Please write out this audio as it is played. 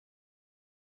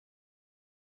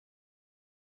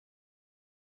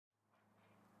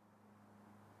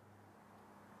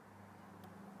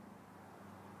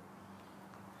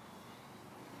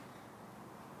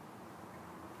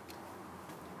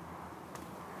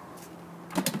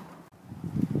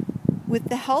With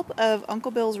the help of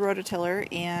Uncle Bill's rototiller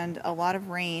and a lot of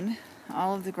rain,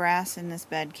 all of the grass in this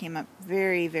bed came up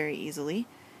very, very easily,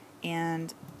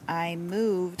 and I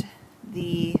moved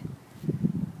the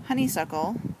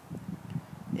honeysuckle.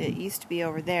 It used to be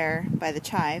over there by the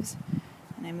chives,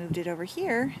 and I moved it over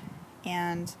here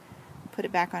and put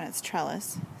it back on its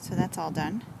trellis, so that's all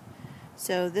done.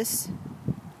 So this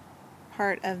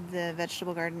part of the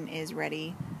vegetable garden is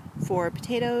ready for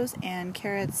potatoes and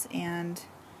carrots and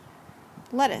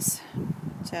lettuce.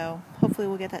 So hopefully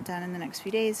we'll get that done in the next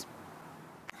few days.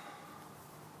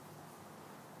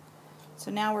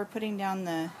 So now we're putting down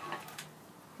the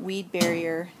weed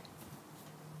barrier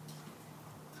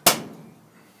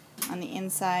on the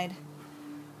inside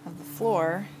of the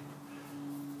floor,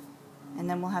 and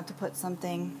then we'll have to put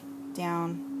something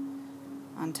down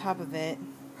on top of it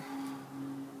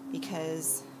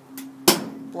because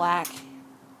black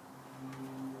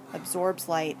absorbs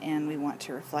light and we want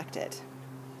to reflect it.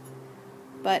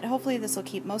 But hopefully this will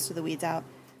keep most of the weeds out.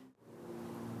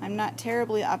 I'm not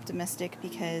terribly optimistic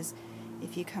because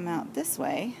if you come out this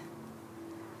way,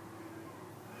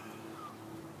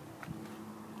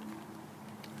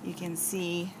 you can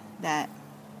see that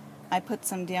I put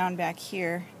some down back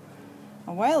here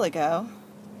a while ago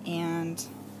and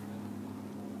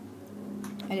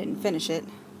I didn't finish it,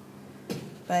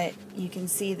 but you can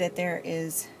see that there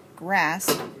is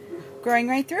grass growing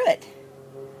right through it.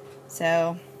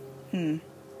 So,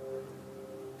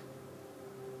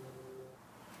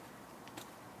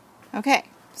 Okay,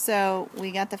 so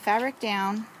we got the fabric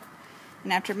down,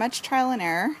 and after much trial and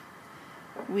error,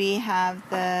 we have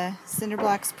the cinder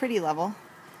blocks pretty level,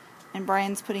 and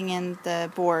Brian's putting in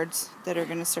the boards that are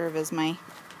going to serve as my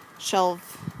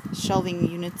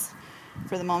shelving units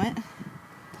for the moment.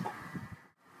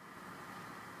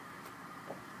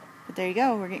 But there you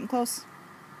go, we're getting close.